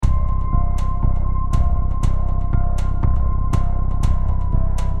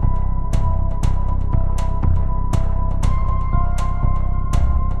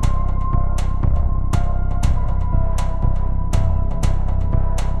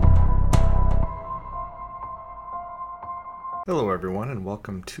Hello, everyone, and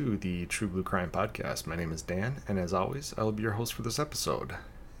welcome to the True Blue Crime Podcast. My name is Dan, and as always, I will be your host for this episode.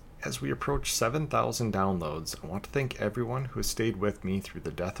 As we approach 7,000 downloads, I want to thank everyone who has stayed with me through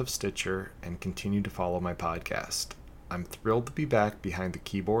the death of Stitcher and continued to follow my podcast. I'm thrilled to be back behind the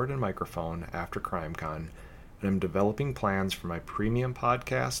keyboard and microphone after CrimeCon, and I'm developing plans for my premium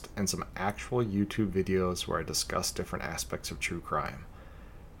podcast and some actual YouTube videos where I discuss different aspects of true crime.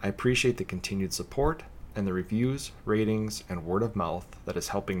 I appreciate the continued support and the reviews, ratings, and word of mouth that is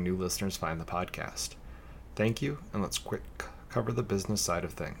helping new listeners find the podcast. Thank you, and let's cover the business side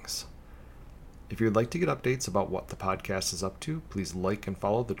of things. If you'd like to get updates about what the podcast is up to, please like and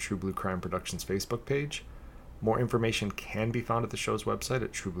follow the True Blue Crime Productions Facebook page. More information can be found at the show's website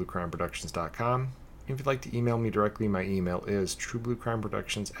at truebluecrimeproductions.com. If you'd like to email me directly, my email is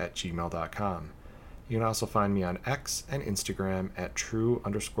truebluecrimeproductions@gmail.com. You can also find me on X and Instagram at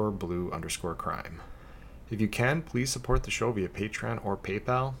true_blue_crime. If you can, please support the show via Patreon or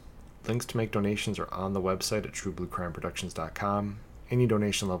PayPal. Links to make donations are on the website at truebluecrimeproductions.com. Any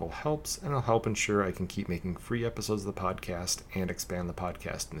donation level helps, and it'll help ensure I can keep making free episodes of the podcast and expand the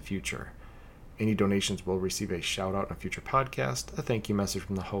podcast in the future. Any donations will receive a shout out in a future podcast, a thank you message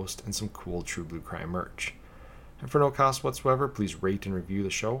from the host, and some cool True Blue Crime merch. And for no cost whatsoever, please rate and review the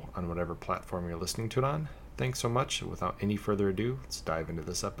show on whatever platform you're listening to it on. Thanks so much. Without any further ado, let's dive into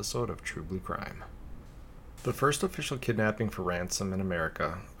this episode of True Blue Crime. The first official kidnapping for ransom in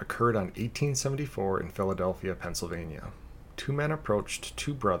America occurred on 1874 in Philadelphia, Pennsylvania. Two men approached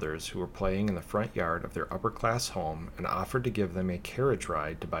two brothers who were playing in the front yard of their upper-class home and offered to give them a carriage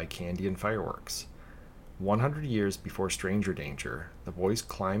ride to buy candy and fireworks. 100 years before stranger danger, the boys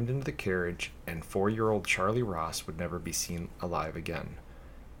climbed into the carriage, and 4-year-old Charlie Ross would never be seen alive again.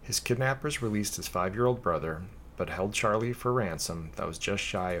 His kidnappers released his 5-year-old brother, but held Charlie for ransom that was just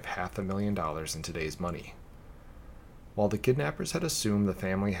shy of $500,000 in today's money. While the kidnappers had assumed the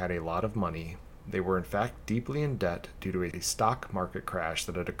family had a lot of money, they were in fact deeply in debt due to a stock market crash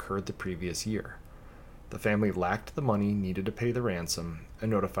that had occurred the previous year. The family lacked the money needed to pay the ransom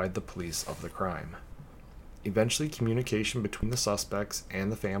and notified the police of the crime. Eventually, communication between the suspects and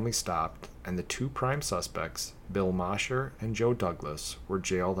the family stopped, and the two prime suspects, Bill Mosher and Joe Douglas, were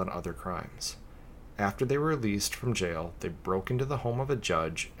jailed on other crimes. After they were released from jail, they broke into the home of a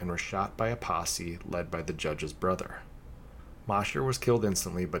judge and were shot by a posse led by the judge's brother. Mosher was killed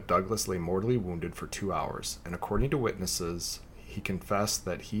instantly, but Douglas lay mortally wounded for 2 hours, and according to witnesses, he confessed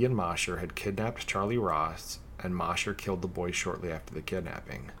that he and Mosher had kidnapped Charlie Ross, and Mosher killed the boy shortly after the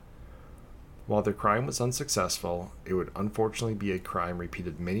kidnapping. While their crime was unsuccessful, it would unfortunately be a crime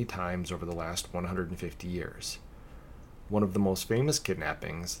repeated many times over the last 150 years. One of the most famous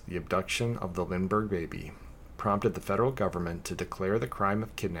kidnappings, the abduction of the Lindbergh baby, prompted the federal government to declare the crime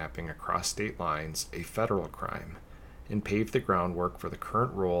of kidnapping across state lines a federal crime, and paved the groundwork for the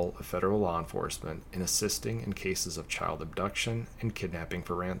current role of federal law enforcement in assisting in cases of child abduction and kidnapping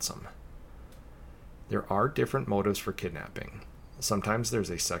for ransom. There are different motives for kidnapping. Sometimes there's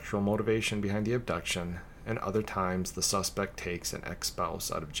a sexual motivation behind the abduction, and other times the suspect takes an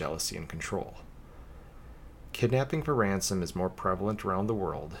ex-spouse out of jealousy and control. Kidnapping for ransom is more prevalent around the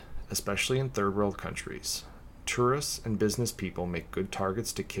world, especially in third world countries. Tourists and business people make good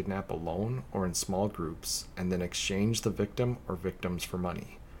targets to kidnap alone or in small groups and then exchange the victim or victims for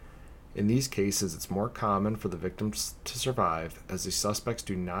money. In these cases, it's more common for the victims to survive, as the suspects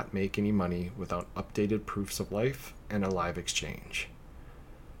do not make any money without updated proofs of life and a live exchange.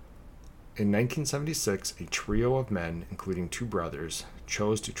 In 1976, a trio of men, including two brothers,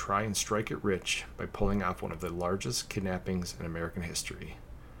 chose to try and strike it rich by pulling off one of the largest kidnappings in American history.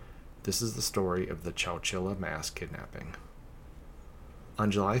 This is the story of the Chowchilla mass kidnapping.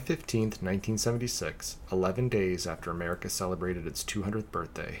 On July 15, 1976, 11 days after America celebrated its 200th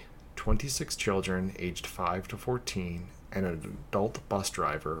birthday, 26 children aged 5 to 14 and an adult bus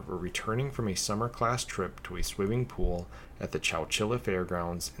driver were returning from a summer class trip to a swimming pool at the Chowchilla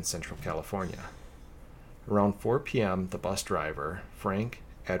Fairgrounds in Central California. Around 4 p.m., the bus driver, Frank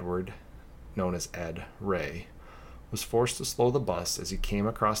Edward, known as Ed Ray, was forced to slow the bus as he came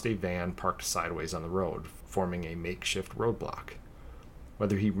across a van parked sideways on the road, forming a makeshift roadblock.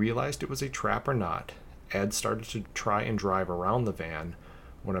 Whether he realized it was a trap or not, Ed started to try and drive around the van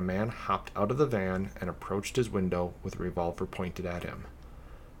when a man hopped out of the van and approached his window with a revolver pointed at him.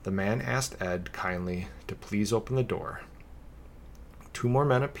 The man asked Ed kindly to please open the door. 2 more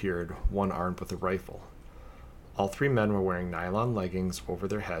men appeared, one armed with a rifle. All 3 men were wearing nylon leggings over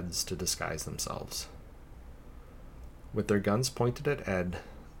their heads to disguise themselves. With their guns pointed at Ed,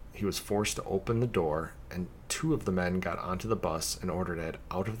 he was forced to open the door, and 2 of the men got onto the bus and ordered Ed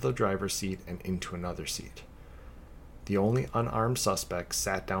out of the driver's seat and into another seat. The only unarmed suspect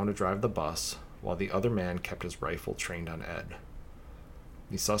sat down to drive the bus, while the other man kept his rifle trained on Ed.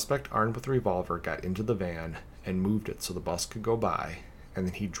 The suspect armed with a revolver got into the van and moved it so the bus could go by, and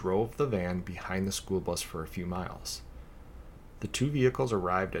then he drove the van behind the school bus for a few miles. The two vehicles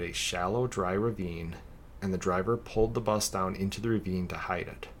arrived at a shallow, dry ravine, and the driver pulled the bus down into the ravine to hide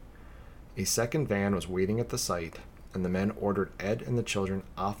it. A second van was waiting at the site, and the men ordered Ed and the children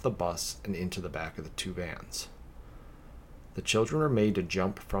off the bus and into the back of the two vans. The children were made to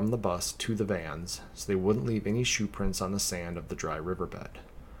jump from the bus to the vans so they wouldn't leave any shoe prints on the sand of the dry riverbed.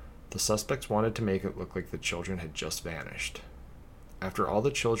 The suspects wanted to make it look like the children had just vanished. After all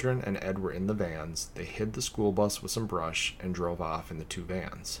the children and Ed were in the vans, they hid the school bus with some brush and drove off in the two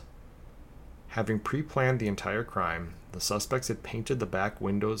vans. Having pre-planned the entire crime, the suspects had painted the back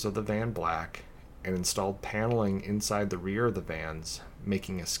windows of the van black and installed paneling inside the rear of the vans,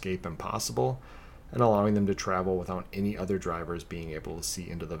 making escape impossible and allowing them to travel without any other drivers being able to see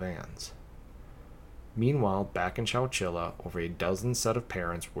into the vans. Meanwhile, back in Chowchilla, over a dozen set of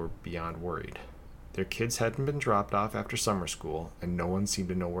parents were beyond worried. Their kids hadn't been dropped off after summer school, and no one seemed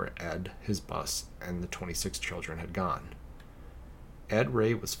to know where Ed, his bus, and the 26 children had gone. Ed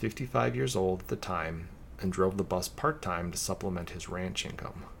Ray was 55 years old at the time and drove the bus part-time to supplement his ranch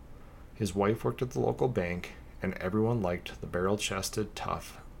income. His wife worked at the local bank, and everyone liked the barrel-chested,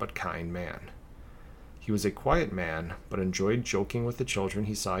 tough, but kind man. He was a quiet man, but enjoyed joking with the children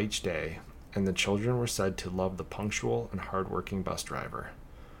he saw each day, and the children were said to love the punctual and hard-working bus driver.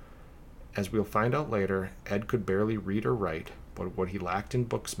 As we'll find out later, Ed could barely read or write, but what he lacked in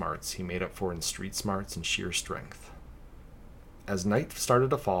book smarts he made up for in street smarts and sheer strength. As night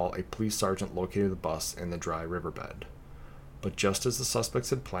started to fall, a police sergeant located the bus in the dry riverbed. But just as the suspects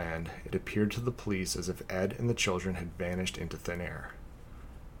had planned, it appeared to the police as if Ed and the children had vanished into thin air.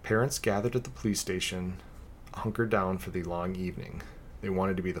 Parents gathered at the police station, hunkered down for the long evening. They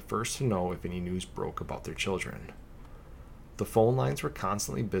wanted to be the first to know if any news broke about their children. The phone lines were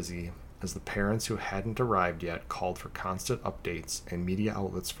constantly busy, as the parents who hadn't arrived yet called for constant updates, and media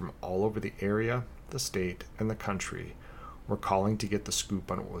outlets from all over the area, the state, and the country were calling to get the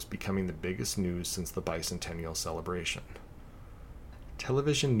scoop on what was becoming the biggest news since the bicentennial celebration.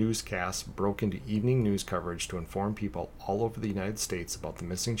 Television newscasts broke into evening news coverage to inform people all over the United States about the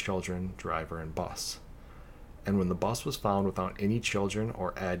missing children, driver, and bus. And when the bus was found without any children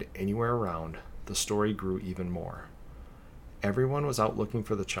or Ed anywhere around, the story grew even more. Everyone was out looking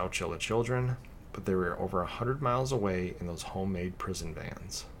for the Chowchilla children, but they were over 100 miles away in those homemade prison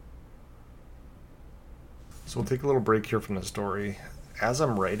vans. So we'll take a little break here from the story. As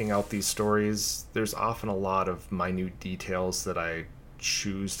I'm writing out these stories, there's often a lot of minute details that I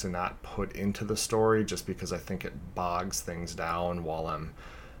choose to not put into the story just because I think it bogs things down while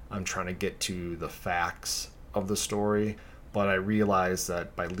I'm trying to get to the facts of the story. But I realize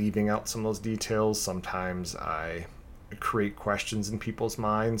that by leaving out some of those details, sometimes I create questions in people's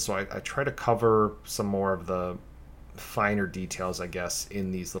minds. So I try to cover some more of the finer details, I guess,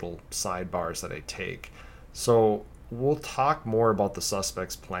 in these little sidebars that I take. So we'll talk more about the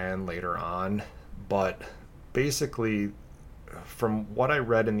suspect's plan later on, but basically, from what I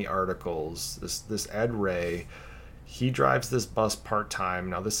read in the articles, this Ed Ray, he drives this bus part-time.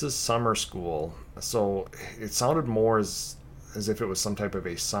 Now, this is summer school, so it sounded more as if it was some type of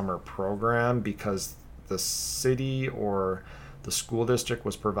a summer program because the city or the school district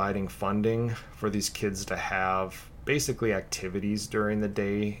was providing funding for these kids to have basically activities during the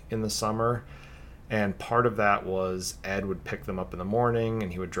day in the summer. And part of that was Ed would pick them up in the morning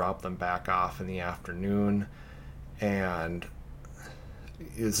and he would drop them back off in the afternoon. And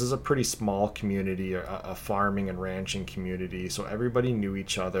this is a pretty small community, a farming and ranching community, so everybody knew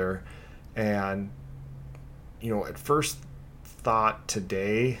each other. And, at first thought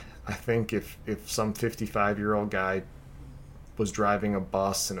today, I think if some 55-year-old guy was driving a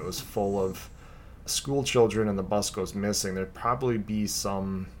bus and it was full of school children and the bus goes missing, there'd probably be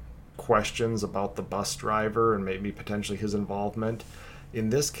some questions about the bus driver and maybe potentially his involvement.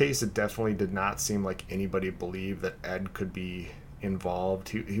 In this case, it definitely did not seem like anybody believed that Ed could be involved.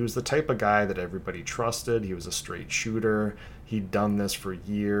 He was the type of guy that everybody trusted. He was a straight shooter. He'd done this for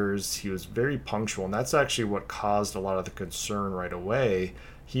years. He was very punctual, and that's actually what caused a lot of the concern right away.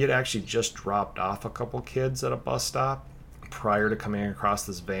 He had actually just dropped off a couple kids at a bus stop prior to coming across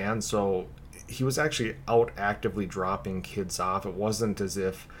this van, so he was actually out actively dropping kids off. It wasn't as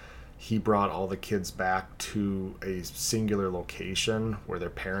if he brought all the kids back to a singular location where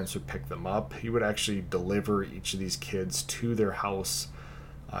their parents would pick them up. He would actually deliver each of these kids to their house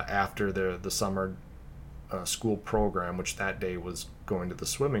after the summer school program, which that day was going to the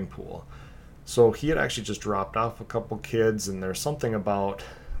swimming pool. So he had actually just dropped off a couple kids, and there's something about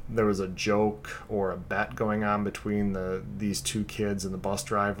there was a joke or a bet going on between these two kids and the bus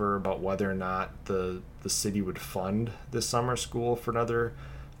driver about whether or not the city would fund this summer school for another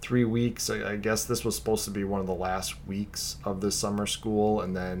 3 weeks. I guess this was supposed to be one of the last weeks of this summer school,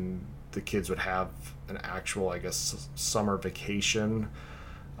 and then the kids would have an actual, I guess, summer vacation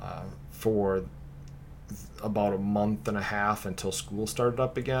for about a month and a half until school started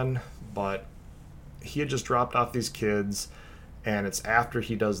up again. But he had just dropped off these kids, and it's after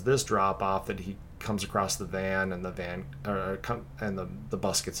he does this drop off that he comes across the van, and the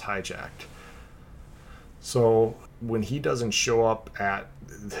bus gets hijacked. So when he doesn't show up at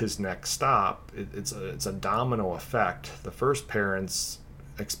his next stop, it's a domino effect. The first parents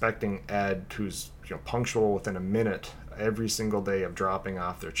expecting Ed, who's punctual within a minute every single day of dropping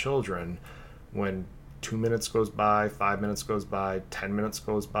off their children, when 2 minutes goes by, 5 minutes goes by, 10 minutes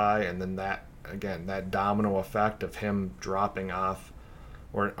goes by, and then that domino effect of him dropping off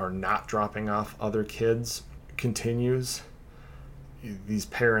or not dropping off other kids continues. These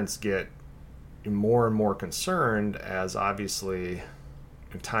parents get more and more concerned as obviously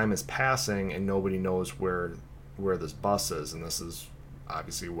time is passing and nobody knows where this bus is, and this is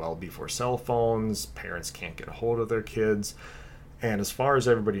obviously well before cell phones. Parents can't get a hold of their kids, and as far as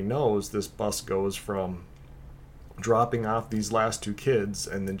everybody knows, this bus goes from dropping off these last two kids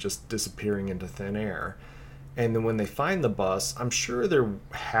and then just disappearing into thin air. And then when they find the bus, I'm sure there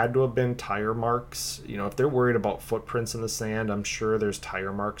had to have been tire marks. If they're worried about footprints in the sand, I'm sure there's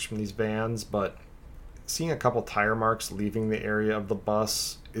tire marks from these vans. But seeing a couple tire marks leaving the area of the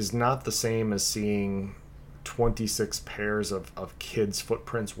bus is not the same as seeing 26 pairs of kids'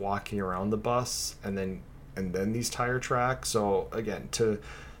 footprints walking around the bus and then these tire tracks. So again, to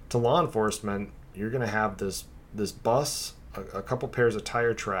law enforcement, you're going to have this bus, a couple pairs of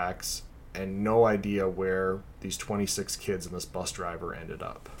tire tracks, and no idea where these 26 kids and this bus driver ended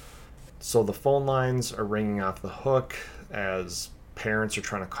up. So the phone lines are ringing off the hook as parents are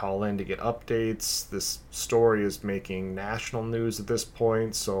trying to call in to get updates. This story is making national news at this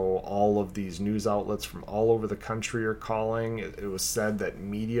point, so all of these news outlets from all over the country are calling. It was said that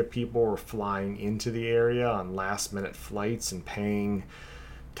media people were flying into the area on last-minute flights and paying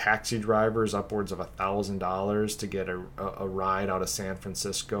taxi drivers upwards of $1,000 to get a ride out of San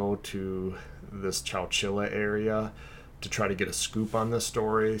Francisco to this Chowchilla area to try to get a scoop on this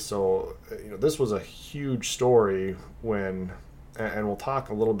story. So this was a huge story and we'll talk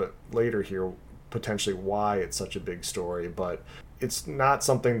a little bit later here potentially why it's such a big story, but it's not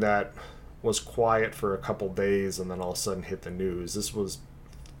something that was quiet for a couple days and then all of a sudden hit the news. This was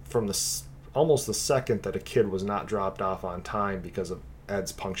from almost the second that a kid was not dropped off on time because of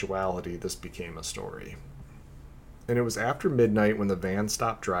Ed's punctuality, this became a story. And it was after midnight when the van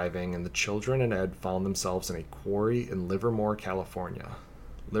stopped driving and the children and Ed found themselves in a quarry in Livermore, California.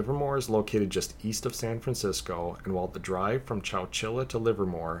 Livermore is located just east of San Francisco, and while the drive from Chowchilla to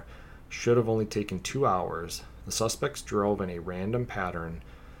Livermore should have only taken 2 hours, the suspects drove in a random pattern,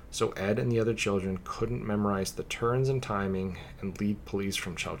 so Ed and the other children couldn't memorize the turns and timing and lead police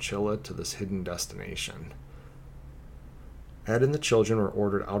from Chowchilla to this hidden destination. Ed and the children were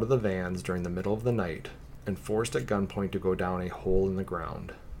ordered out of the vans during the middle of the night and forced at gunpoint to go down a hole in the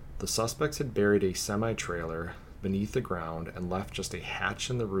ground. The suspects had buried a semi-trailer beneath the ground and left just a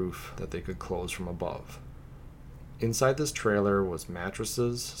hatch in the roof that they could close from above. Inside this trailer was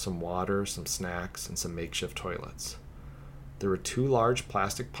mattresses, some water, some snacks, and some makeshift toilets. There were 2 large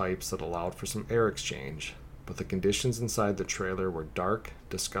plastic pipes that allowed for some air exchange, but the conditions inside the trailer were dark,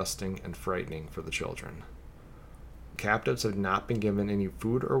 disgusting, and frightening for the children. Captives had not been given any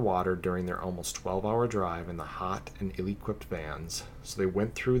food or water during their almost 12-hour drive in the hot and ill-equipped vans, so they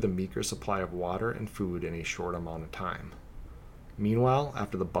went through the meager supply of water and food in a short amount of time. Meanwhile,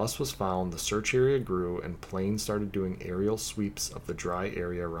 after the bus was found, the search area grew and planes started doing aerial sweeps of the dry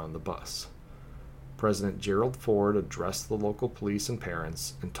area around the bus. President Gerald Ford addressed the local police and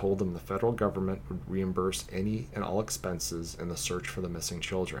parents and told them the federal government would reimburse any and all expenses in the search for the missing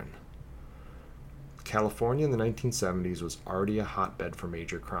children. California in the 1970s was already a hotbed for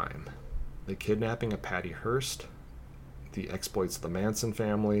major crime. The kidnapping of Patty Hearst, the exploits of the Manson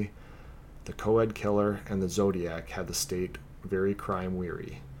family, the co-ed killer, and the Zodiac had the state very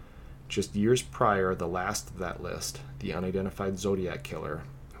crime-weary. Just years prior, the last of that list, the unidentified Zodiac killer,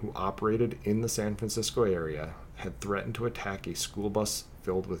 who operated in the San Francisco area, had threatened to attack a school bus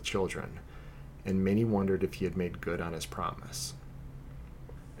filled with children, and many wondered if he had made good on his promise.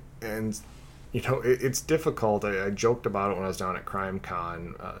 And it's difficult. I joked about it when I was down at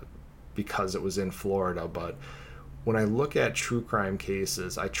CrimeCon because it was in Florida, but When I look at true crime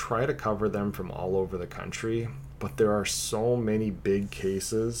cases, I try to cover them from all over the country, but there are so many big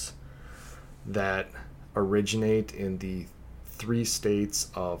cases that originate in the three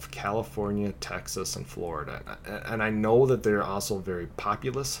states of California, Texas, and Florida. And I know that they're also very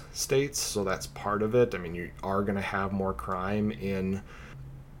populous states, so that's part of it. I mean, you are going to have more crime in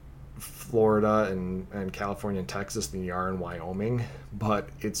Florida and California and Texas than you are in Wyoming, but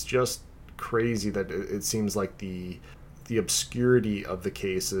it's just crazy that it seems like the obscurity of the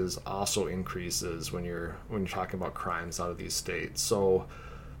cases also increases when you're talking about crimes out of these states. So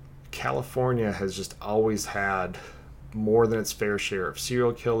California has just always had more than its fair share of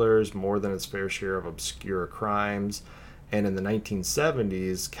serial killers, more than its fair share of obscure crimes. And in the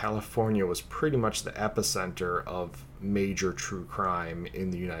 1970s, California was pretty much the epicenter of major true crime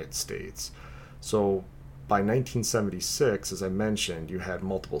in the United States. So by 1976, as I mentioned, you had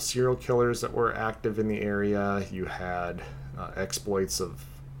multiple serial killers that were active in the area. You had exploits of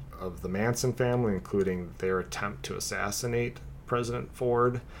the Manson family, including their attempt to assassinate President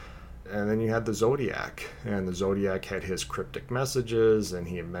Ford. And then you had the Zodiac, and the Zodiac had his cryptic messages, and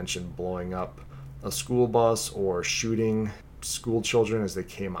he had mentioned blowing up a school bus or shooting school children as they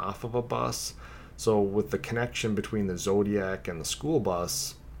came off of a bus. So with the connection between the Zodiac and the school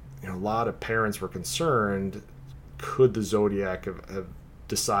bus, a lot of parents were concerned, could the Zodiac have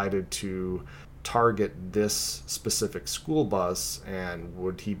decided to target this specific school bus, and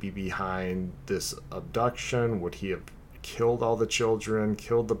would he be behind this abduction? Would he have killed all the children,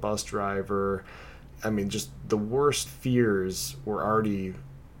 killed the bus driver? I mean, just the worst fears were already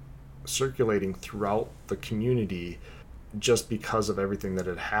circulating throughout the community just because of everything that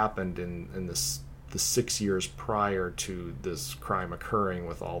had happened in the 6 years prior to this crime occurring,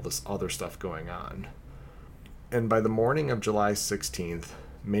 with all this other stuff going on. And by the morning of July 16th,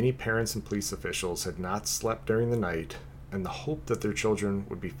 many parents and police officials had not slept during the night, and the hope that their children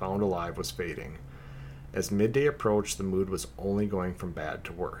would be found alive was fading. As midday approached, the mood was only going from bad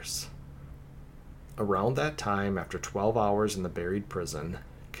to worse. Around that time, after 12 hours in the buried prison,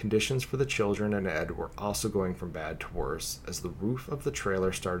 conditions for the children and Ed were also going from bad to worse as the roof of the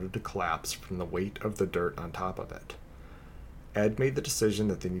trailer started to collapse from the weight of the dirt on top of it. Ed made the decision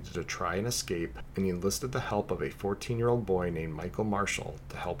that they needed to try and escape, and he enlisted the help of a 14-year-old boy named Michael Marshall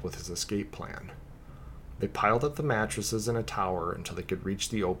to help with his escape plan. They piled up the mattresses in a tower until they could reach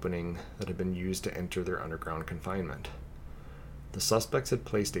the opening that had been used to enter their underground confinement. The suspects had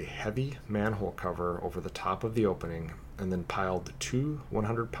placed a heavy manhole cover over the top of the opening and then piled two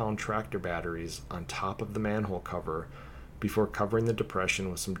 100-pound tractor batteries on top of the manhole cover before covering the depression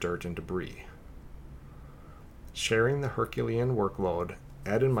with some dirt and debris. Sharing the Herculean workload,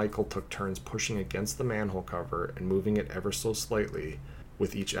 Ed and Michael took turns pushing against the manhole cover and moving it ever so slightly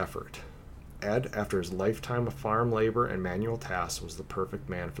with each effort. Ed, after his lifetime of farm labor and manual tasks, was the perfect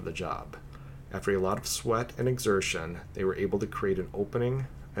man for the job. After a lot of sweat and exertion, they were able to create an opening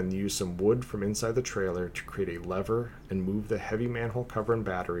and use some wood from inside the trailer to create a lever and move the heavy manhole cover and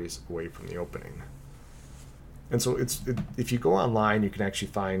batteries away from the opening. And so if you go online, you can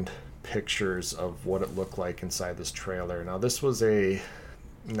actually find pictures of what it looked like inside this trailer. Now, this was a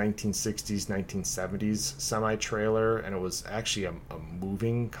 1960s, 1970s semi-trailer, and it was actually a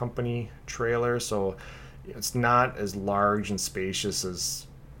moving company trailer, so it's not as large and spacious as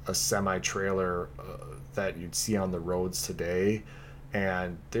a semi-trailer that you'd see on the roads today.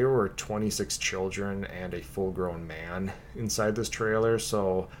 And there were 26 children and a full-grown man inside this trailer,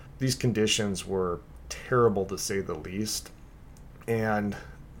 so these conditions were terrible to say the least. And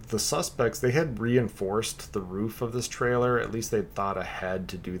the suspects, they had reinforced the roof of this trailer. At least they'd thought ahead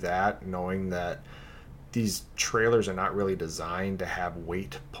to do that, knowing that these trailers are not really designed to have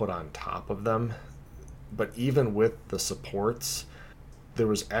weight put on top of them. But even with the supports, there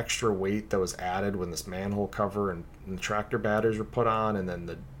was extra weight that was added when this manhole cover and the tractor batteries were put on, and then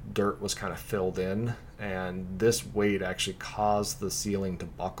the dirt was kind of filled in. And this weight actually caused the ceiling to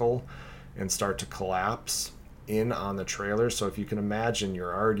buckle and start to collapse in on the trailer. So if you can imagine,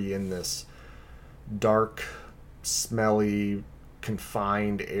 you're already in this dark, smelly,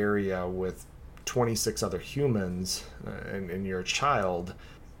 confined area with 26 other humans, and you're a child,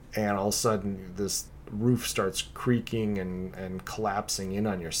 and all of a sudden this roof starts creaking and collapsing in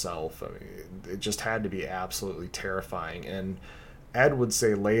on yourself. I mean, it just had to be absolutely terrifying. And Ed would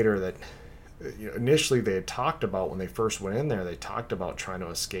say later that initially they had talked about, when they first went in there, they talked about trying to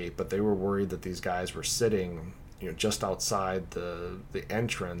escape, but they were worried that these guys were sitting just outside the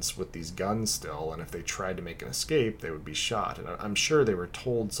entrance with these guns still, and if they tried to make an escape, they would be shot. And I'm sure they were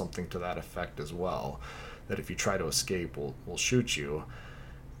told something to that effect as well, that if you try to escape, we'll shoot you.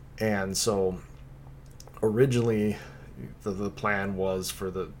 And so Originally, the plan was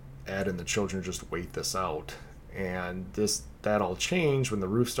for the Ed and the children just wait this out, and that all changed when the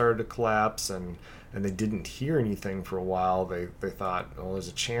roof started to collapse, and they didn't hear anything for a while. They thought, well, there's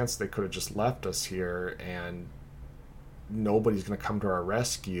a chance they could have just left us here, and nobody's going to come to our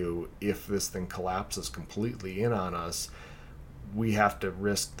rescue if this thing collapses completely in on us. We have to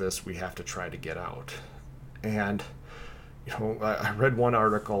risk this. We have to try to get out. And I read one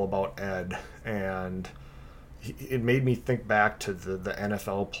article about Ed, and it made me think back to the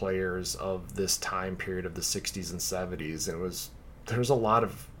NFL players of this time period of the 60s and 70s. And there's a lot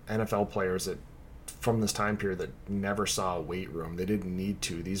of NFL players that from this time period that never saw a weight room. They didn't need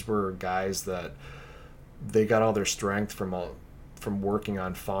to. These were guys that they got all their strength from working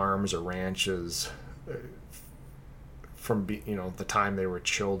on farms or ranches, from the time they were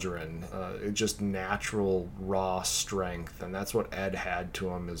children. It just natural raw strength, and that's what Ed had to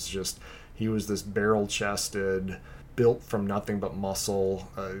him. Is just he was this barrel chested, built from nothing but muscle.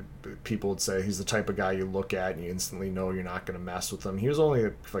 People would say he's the type of guy you look at and you instantly know you're not going to mess with him. He was only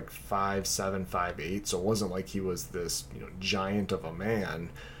like 5'7", 5'8", so it wasn't like he was this giant of a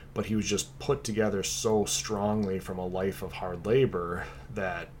man, but he was just put together so strongly from a life of hard labor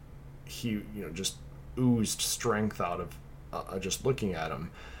that he just oozed strength out of just looking at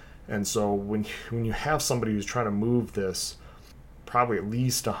him. And so when you have somebody who's trying to move this probably at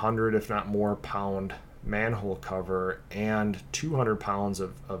least 100 if not more pound manhole cover and 200 pounds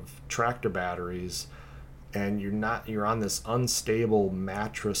of tractor batteries, and you're on this unstable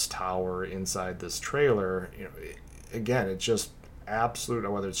mattress tower inside this trailer, again, it's just absolute,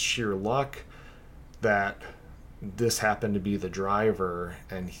 whether it's sheer luck that this happened to be the driver,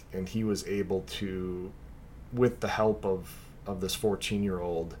 and he was able to, with the help of this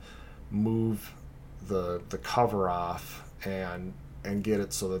 14-year-old, move the cover off and get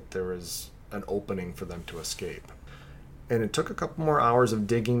it so that there was an opening for them to escape. And it took a couple more hours of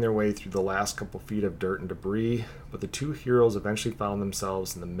digging their way through the last couple feet of dirt and debris, but the two heroes eventually found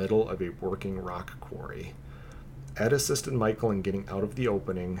themselves in the middle of a working rock quarry. Ed assisted Michael in getting out of the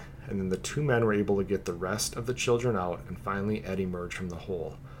opening, and then the two men were able to get the rest of the children out, and finally Ed emerged from the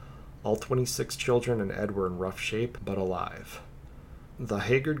hole. All 26 children and Ed were in rough shape, but alive. The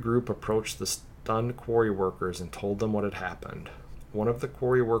haggard group approached the stunned quarry workers and told them what had happened. One of the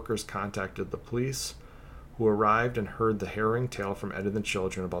quarry workers contacted the police, who arrived and heard the harrowing tale from Ed and the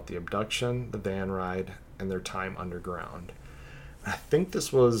children about the abduction, the van ride, and their time underground. I think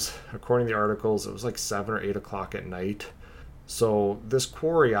this was, according to the articles, it was like 7 or 8 o'clock at night. So this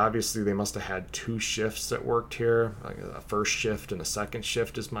quarry, obviously, they must have had two shifts that worked here, like a first shift and a second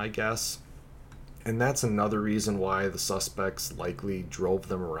shift is my guess. And that's another reason why the suspects likely drove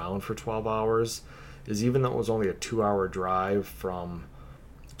them around for 12 hours, is even though it was only a 2-hour drive from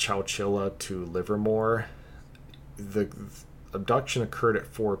Chowchilla to Livermore, the abduction occurred at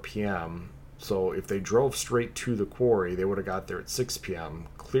 4 p.m., so if they drove straight to the quarry, they would have got there at 6 p.m.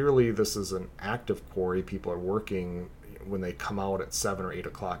 Clearly, this is an active quarry. People are working when they come out at 7 or 8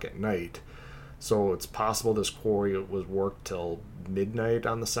 o'clock at night. So it's possible this quarry was worked till midnight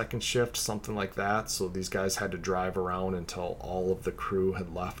on the second shift, something like that. So these guys had to drive around until all of the crew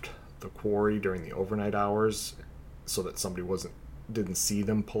had left the quarry during the overnight hours, so that somebody didn't see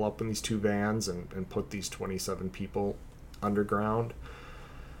them pull up in these two vans and put these 27 people underground.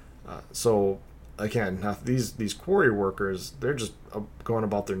 So again, now these quarry workers, they're just going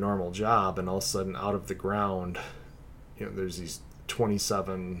about their normal job, and all of a sudden out of the ground, there's these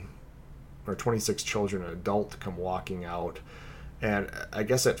 27 or 26 children and adult come walking out. And I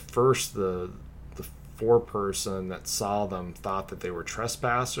guess at first the foreperson that saw them thought that they were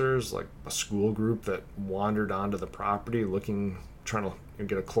trespassers, like a school group that wandered onto the property trying to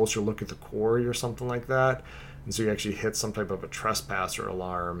get a closer look at the quarry or something like that. And so he actually hit some type of a trespasser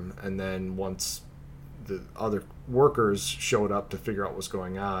alarm. And then once the other workers showed up to figure out what was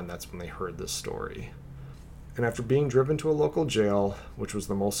going on, that's when they heard this story. And after being driven to a local jail, which was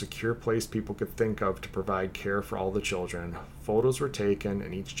the most secure place people could think of to provide care for all the children, photos were taken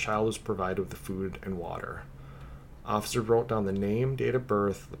and each child was provided with the food and water. Officers wrote down the name, date of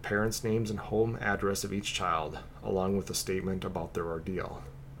birth, the parents' names, and home address of each child, along with a statement about their ordeal.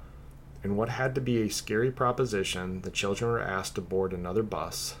 In what had to be a scary proposition, the children were asked to board another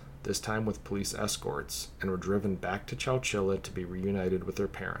bus, this time with police escorts, and were driven back to Chowchilla to be reunited with their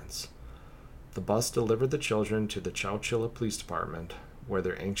parents. The bus delivered the children to the Chowchilla Police Department, where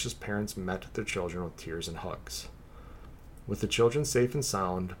their anxious parents met their children with tears and hugs. With the children safe and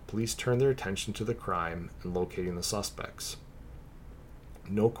sound, police turned their attention to the crime and locating the suspects.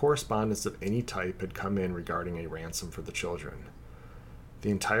 No correspondence of any type had come in regarding a ransom for the children. The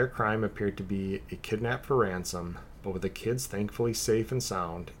entire crime appeared to be a kidnap for ransom, but with the kids thankfully safe and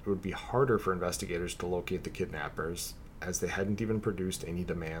sound, it would be harder for investigators to locate the kidnappers, as they hadn't even produced any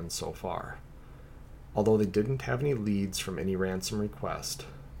demands so far. Although they didn't have any leads from any ransom request,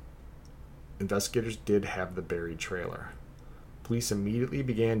 investigators did have the buried trailer. Police immediately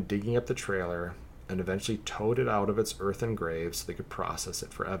began digging up the trailer and eventually towed it out of its earthen grave so they could process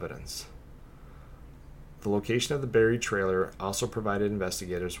it for evidence. The location of the buried trailer also provided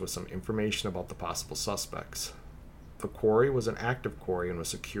investigators with some information about the possible suspects. The quarry was an active quarry and was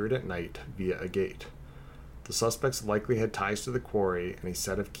secured at night via a gate. The suspects likely had ties to the quarry and a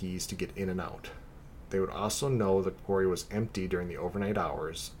set of keys to get in and out. They would also know the quarry was empty during the overnight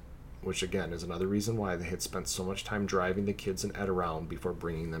hours, which again is another reason why they had spent so much time driving the kids and Ed around before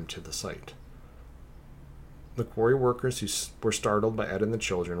bringing them to the site. The quarry workers who were startled by Ed and the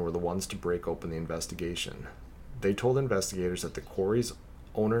children were the ones to break open the investigation. They told investigators that the quarry's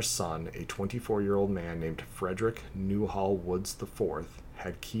owner's son, a 24-year-old man named Frederick Newhall Woods IV,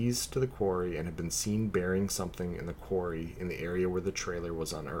 had keys to the quarry and had been seen burying something in the quarry in the area where the trailer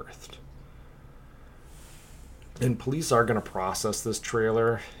was unearthed. And police are going to process this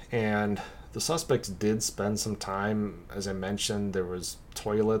trailer, and the suspects did spend some time. As I mentioned, there was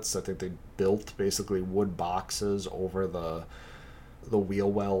toilets. I think they built basically wood boxes over the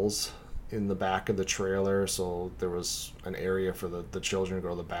wheel wells in the back of the trailer, so there was an area for the children to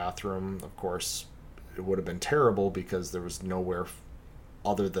go to the bathroom. Of course, it would have been terrible because there was nowhere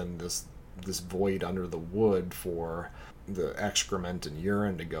other than this void under the wood for the excrement and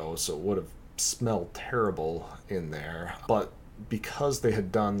urine to go, so it would have smelled terrible in there. But because they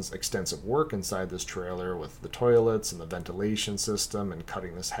had done extensive work inside this trailer with the toilets and the ventilation system and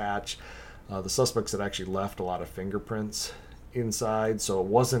cutting this hatch, the suspects had actually left a lot of fingerprints inside, so it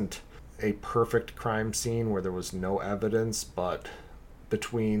wasn't a perfect crime scene where there was no evidence, but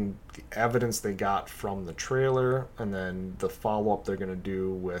between the evidence they got from the trailer and then the follow-up they're going to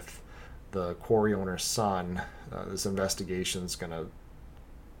do with the quarry owner's son, this investigation is going to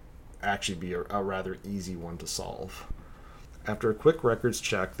actually be a rather easy one to solve. After a quick records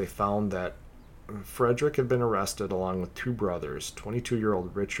check, they found that Frederick had been arrested along with two brothers,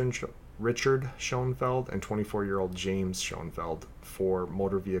 22-year-old Richard Schoenfeld and 24-year-old James Schoenfeld, for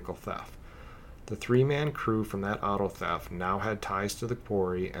motor vehicle theft. The three-man crew from that auto theft now had ties to the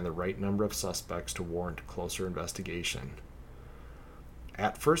quarry and the right number of suspects to warrant closer investigation.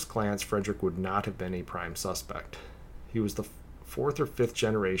 At first glance, Frederick would not have been a prime suspect. He was the fourth or fifth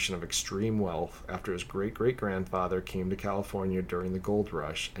generation of extreme wealth after his great-great-grandfather came to California during the gold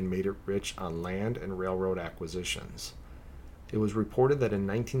rush and made it rich on land and railroad acquisitions. It was reported that in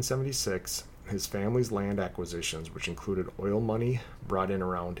 1976, his family's land acquisitions, which included oil money, brought in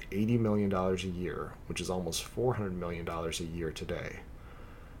around $80 million a year, which is almost $400 million a year today.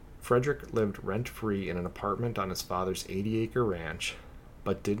 Frederick lived rent-free in an apartment on his father's 80-acre ranch,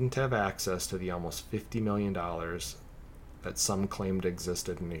 but didn't have access to the almost $50 million that some claimed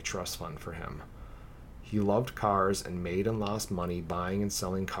existed in a trust fund for him. He loved cars and made and lost money buying and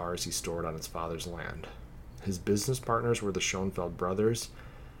selling cars he stored on his father's land. His business partners were the Schoenfeld brothers,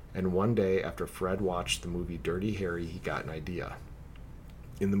 and one day after Fred watched the movie Dirty Harry, he got an idea.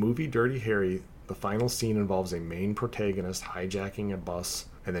 In the movie Dirty Harry, the final scene involves a main protagonist hijacking a bus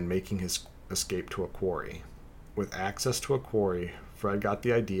and then making his escape to a quarry. With access to a quarry, Fred got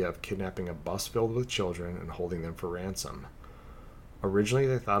the idea of kidnapping a bus filled with children and holding them for ransom. Originally,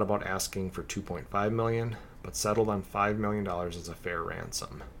 they thought about asking for $2.5 million, but settled on $5 million as a fair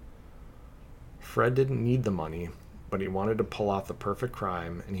ransom. Fred didn't need the money, but he wanted to pull off the perfect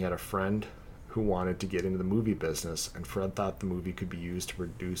crime, and he had a friend who wanted to get into the movie business, and Fred thought the movie could be used to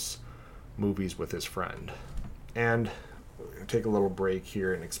produce movies with his friend. And I'll take a little break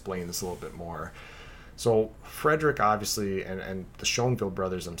here and explain this a little bit more. So Frederick, obviously, and the Schoenfeld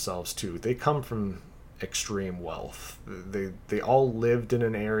brothers themselves too, they come from extreme wealth. They all lived in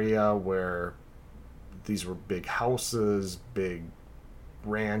an area where these were big houses, big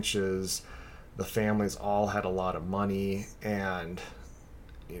ranches. The families all had a lot of money, and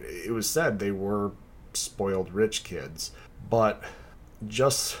it was said they were spoiled rich kids. But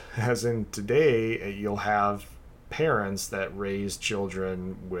just as in today, you'll have parents that raise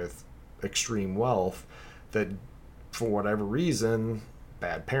children with extreme wealth that, for whatever reason,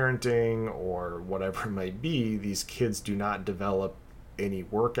 bad parenting or whatever it might be, these kids do not develop any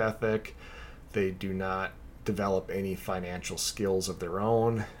work ethic. They do not develop any financial skills of their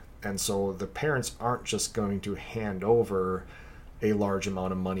own. And so the parents aren't just going to hand over a large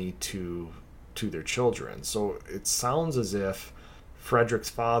amount of money to their children. So it sounds as if Frederick's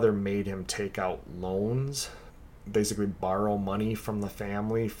father made him take out loans basically borrow money from the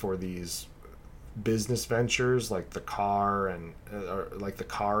family for these business ventures like the car and like the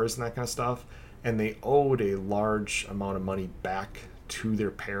cars and that kind of stuff, and they owed a large amount of money back to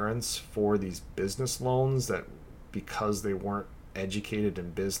their parents for these business loans that, because they weren't educated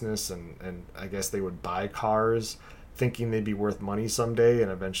in business, and I guess they would buy cars thinking they'd be worth money someday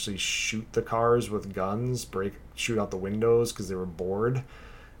and eventually shoot the cars with guns, shoot out the windows because they were bored,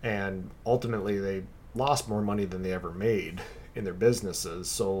 and ultimately they lost more money than they ever made in their businesses.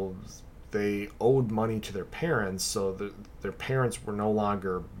 So they owed money to their parents, so their parents were no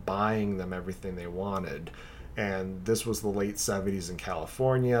longer buying them everything they wanted. And this was the late 70s in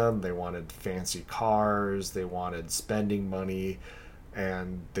California. They wanted fancy cars, they wanted spending money,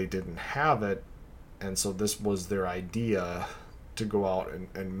 and they didn't have it. And so this was their idea, to go out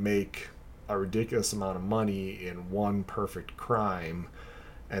and make a ridiculous amount of money in one perfect crime,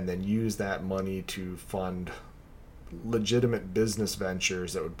 and then use that money to fund legitimate business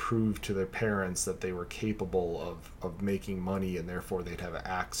ventures that would prove to their parents that they were capable of making money, and therefore they'd have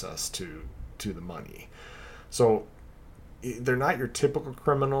access to the money. So they're not your typical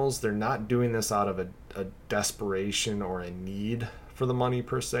criminals. They're not doing this out of a desperation or a need for the money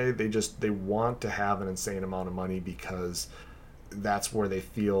per se. They want to have an insane amount of money because that's where they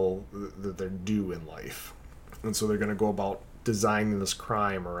feel that they're due in life. And so they're going to go about designing this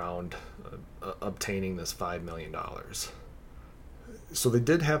crime around obtaining this $5 million. So they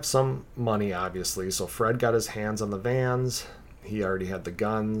did have some money, obviously. So Fred got his hands on the vans. He already had the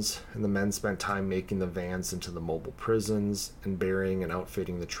guns, and the men spent time making the vans into the mobile prisons and burying and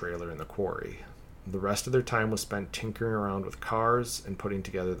outfitting the trailer in the quarry. The rest of their time was spent tinkering around with cars and putting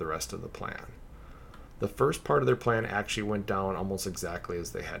together the rest of the plan. The first part of their plan actually went down almost exactly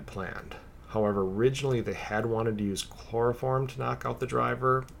as they had planned. However, originally they had wanted to use chloroform to knock out the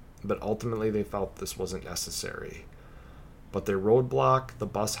driver, but ultimately they felt this wasn't necessary. But their roadblock, the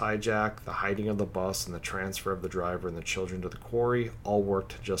bus hijack, the hiding of the bus, and the transfer of the driver and the children to the quarry all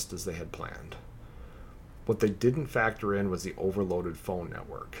worked just as they had planned. What they didn't factor in was the overloaded phone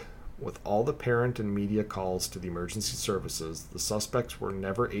network. With all the parent and media calls to the emergency services, the suspects were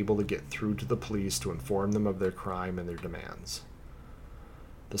never able to get through to the police to inform them of their crime and their demands.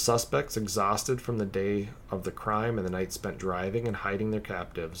 The suspects, exhausted from the day of the crime and the night spent driving and hiding their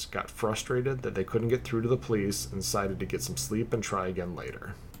captives, got frustrated that they couldn't get through to the police and decided to get some sleep and try again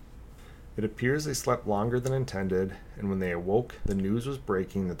later. It appears they slept longer than intended, and when they awoke, the news was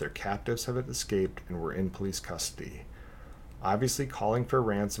breaking that their captives had escaped and were in police custody. Obviously, calling for a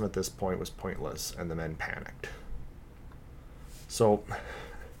ransom at this point was pointless, and the men panicked. So,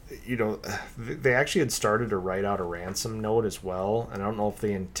 they actually had started to write out a ransom note as well, and I don't know if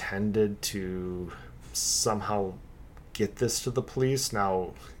they intended to somehow get this to the police.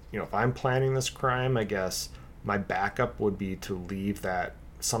 Now, if I'm planning this crime, I guess my backup would be to leave that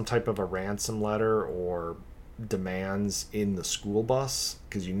some type of a ransom letter or demands in the school bus,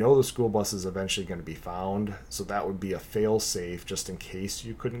 because the school bus is eventually going to be found, so that would be a fail-safe just in case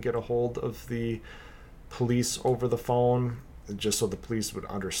you couldn't get a hold of the police over the phone, just so the police would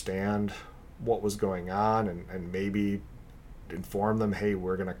understand what was going on and maybe inform them, hey,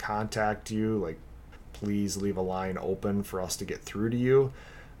 we're going to contact you, like, please leave a line open for us to get through to you.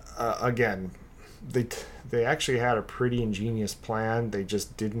 Again, they actually had a pretty ingenious plan. They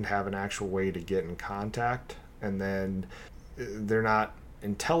just didn't have an actual way to get in contact, and then they're not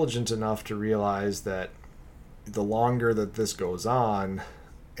intelligent enough to realize that the longer that this goes on,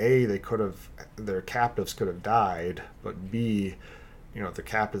 A, their captives could have died, but B, the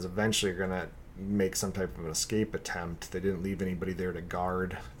captives eventually are going to make some type of an escape attempt. They didn't leave anybody there to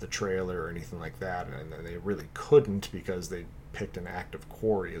guard the trailer or anything like that, and they really couldn't because they picked an active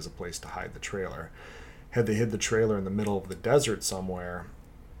quarry as a place to hide the trailer. Had they hid the trailer in the middle of the desert somewhere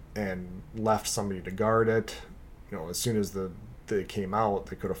and left somebody to guard it, as soon as they came out,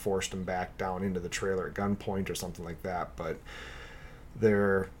 they could have forced them back down into the trailer at gunpoint or something like that. But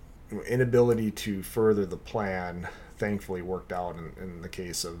their inability to further the plan thankfully worked out in the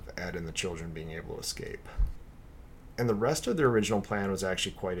case of Ed and the children being able to escape. And the rest of their original plan was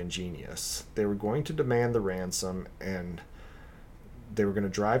actually quite ingenious. They were going to demand the ransom, and they were going to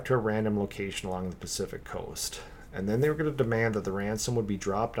drive to a random location along the Pacific coast. And then they were going to demand that the ransom would be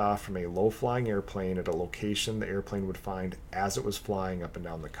dropped off from a low-flying airplane at a location the airplane would find as it was flying up and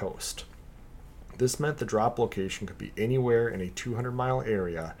down the coast. This meant the drop location could be anywhere in a 200-mile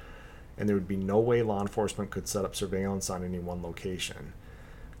area, and there would be no way law enforcement could set up surveillance on any one location.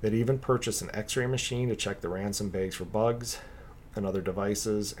 They'd even purchased an X-ray machine to check the ransom bags for bugs and other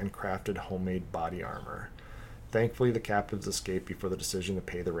devices, and crafted homemade body armor. Thankfully, the captives escaped before the decision to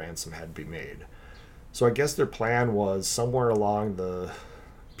pay the ransom had to be made. So I guess their plan was somewhere along the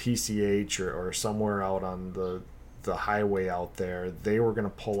PCH or somewhere out on the highway out there, they were going to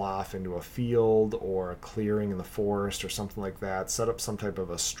pull off into a field or a clearing in the forest or something like that, set up some type of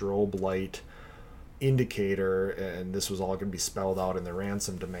a strobe light indicator, and this was all going to be spelled out in the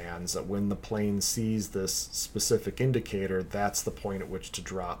ransom demands, that when the plane sees this specific indicator, that's the point at which to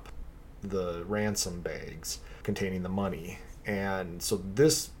drop the ransom bags containing the money. And so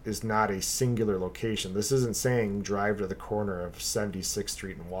this is not a singular location. This isn't saying drive to the corner of 76th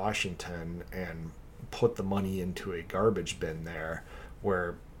Street in Washington and put the money into a garbage bin there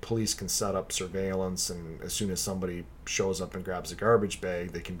where police can set up surveillance, and as soon as somebody shows up and grabs a garbage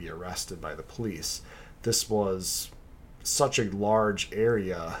bag, they can be arrested by the police. This was such a large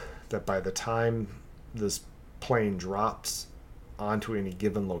area that by the time this plane drops onto any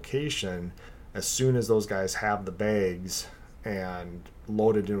given location, as soon as those guys have the bags and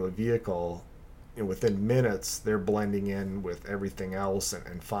loaded into a vehicle, within minutes they're blending in with everything else,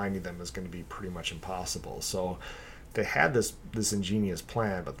 and finding them is going to be pretty much impossible. So they had this ingenious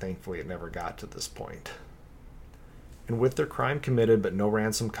plan, but thankfully it never got to this point. And with their crime committed but no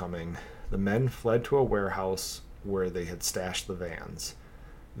ransom coming, the men fled to a warehouse where they had stashed the vans.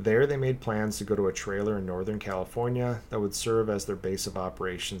 There they made plans to go to a trailer in Northern California that would serve as their base of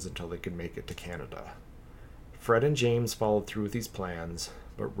operations until they could make it to Canada. Fred and James followed through with these plans,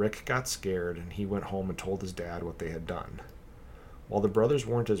 but Rick got scared and he went home and told his dad what they had done. While the brothers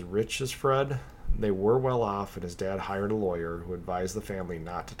weren't as rich as Fred, they were well off, and his dad hired a lawyer who advised the family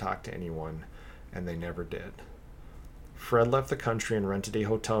not to talk to anyone, and they never did. Fred left the country and rented a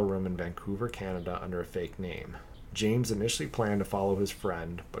hotel room in Vancouver, Canada under a fake name. James initially planned to follow his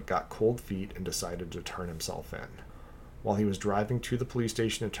friend, but got cold feet and decided to turn himself in. While he was driving to the police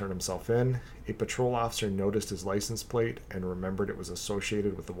station to turn himself in, a patrol officer noticed his license plate and remembered it was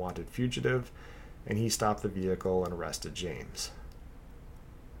associated with a wanted fugitive, and he stopped the vehicle and arrested James.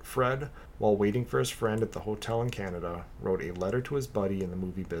 Fred, while waiting for his friend at the hotel in Canada, wrote a letter to his buddy in the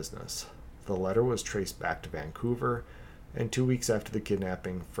movie business. The letter was traced back to Vancouver, and 2 weeks after the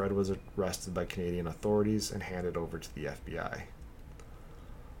kidnapping, Fred was arrested by Canadian authorities and handed over to the FBI.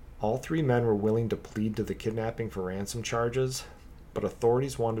 All three men were willing to plead to the kidnapping for ransom charges, but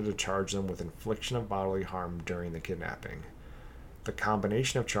authorities wanted to charge them with infliction of bodily harm during the kidnapping. The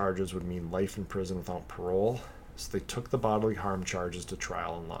combination of charges would mean life in prison without parole, so they took the bodily harm charges to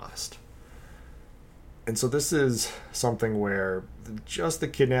trial and lost. And so this is something where just the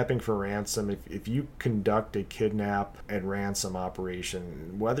kidnapping for ransom, if you conduct a kidnap and ransom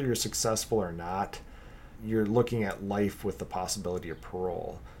operation, whether you're successful or not, you're looking at life with the possibility of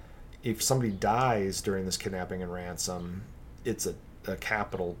parole. If somebody dies during this kidnapping and ransom, it's a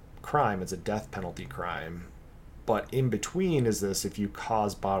capital crime, it's a death penalty crime. But in between is this, if you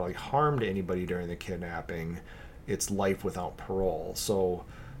cause bodily harm to anybody during the kidnapping, it's life without parole. So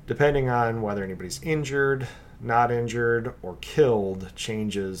depending on whether anybody's injured, not injured, or killed,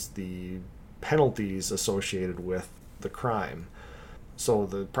 changes the penalties associated with the crime. So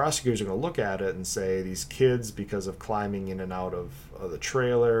the prosecutors are going to look at it and say these kids, because of climbing in and out of the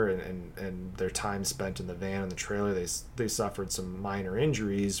trailer and their time spent in the van and the trailer, they suffered some minor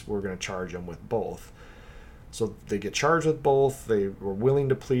injuries. We're going to charge them with both. So they get charged with both. They were willing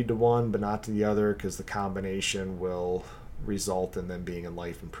to plead to one but not to the other because the combination will result in them being in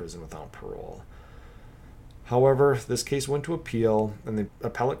life in prison without parole. However, this case went to appeal, and the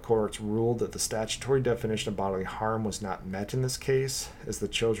appellate courts ruled that the statutory definition of bodily harm was not met in this case, as the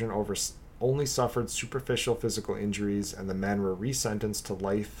children only suffered superficial physical injuries and the men were resentenced to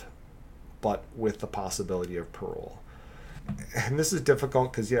life, but with the possibility of parole. And this is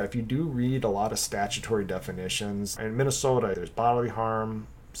difficult because, if you do read a lot of statutory definitions, in Minnesota, there's bodily harm,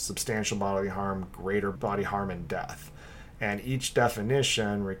 substantial bodily harm, greater bodily harm, and death. And each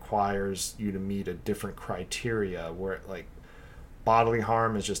definition requires you to meet a different criteria where, like, bodily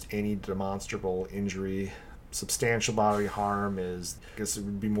harm is just any demonstrable injury. Substantial bodily harm is, I guess it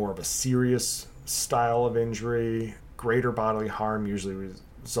would be more of a serious style of injury. Greater bodily harm usually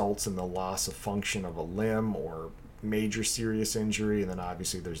results in the loss of function of a limb or major serious injury, and then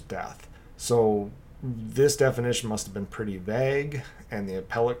obviously there's death. So this definition must have been pretty vague, and the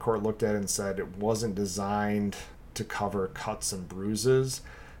appellate court looked at it and said it wasn't designed to cover cuts and bruises.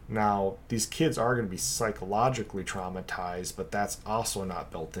 Now, these kids are going to be psychologically traumatized, but that's also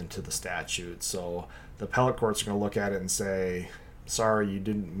not built into the statute. So the appellate courts are going to look at it and say, sorry, you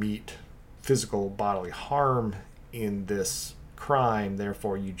didn't meet physical bodily harm in this crime,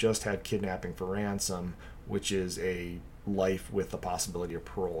 therefore you just had kidnapping for ransom, which is a life with the possibility of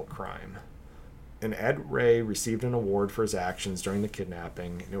parole crime. And Ed Ray received an award for his actions during the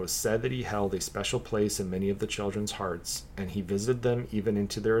kidnapping, and it was said that he held a special place in many of the children's hearts, and he visited them even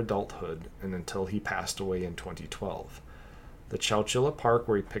into their adulthood and until he passed away in 2012. The Chowchilla Park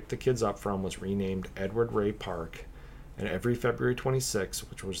where he picked the kids up from was renamed Edward Ray Park, and every February 26,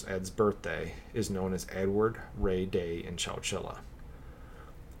 which was Ed's birthday, is known as Edward Ray Day in Chowchilla.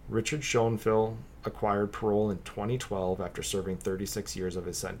 Richard Schoenfeld acquired parole in 2012 after serving 36 years of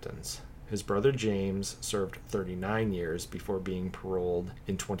his sentence. His brother James served 39 years before being paroled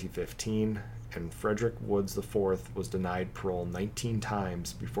in 2015, and Frederick Woods IV was denied parole 19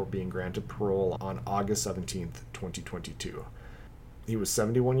 times before being granted parole on August 17, 2022. He was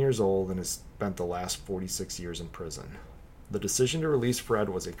 71 years old and has spent the last 46 years in prison. The decision to release Fred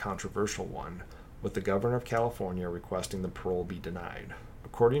was a controversial one, with the governor of California requesting the parole be denied.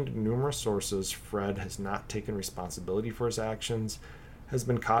 According to numerous sources, Fred has not taken responsibility for his actions, has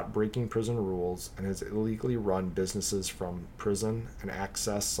been caught breaking prison rules, and has illegally run businesses from prison and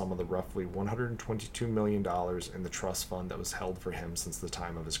accessed some of the roughly $122 million in the trust fund that was held for him since the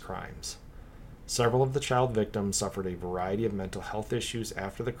time of his crimes. Several of the child victims suffered a variety of mental health issues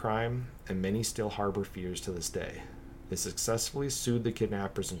after the crime, and many still harbor fears to this day. They successfully sued the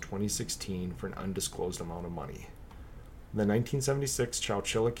kidnappers in 2016 for an undisclosed amount of money. The 1976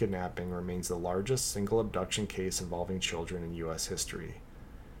 Chowchilla kidnapping remains the largest single abduction case involving children in U.S. history.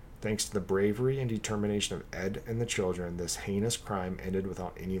 Thanks to the bravery and determination of Ed and the children, this heinous crime ended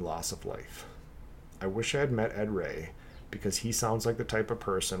without any loss of life. I wish I had met Ed Ray, because he sounds like the type of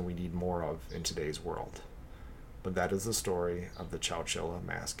person we need more of in today's world. But that is the story of the Chowchilla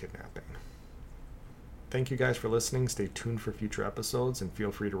mass kidnapping. Thank you guys for listening. Stay tuned for future episodes, and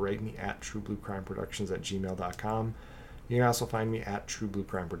feel free to write me at truebluecrimeproductions@gmail.com. You can also find me at True Blue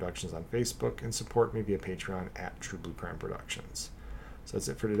Crime Productions on Facebook and support me via Patreon at True Blue Crime Productions. So that's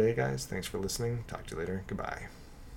it for today, guys. Thanks for listening. Talk to you later. Goodbye.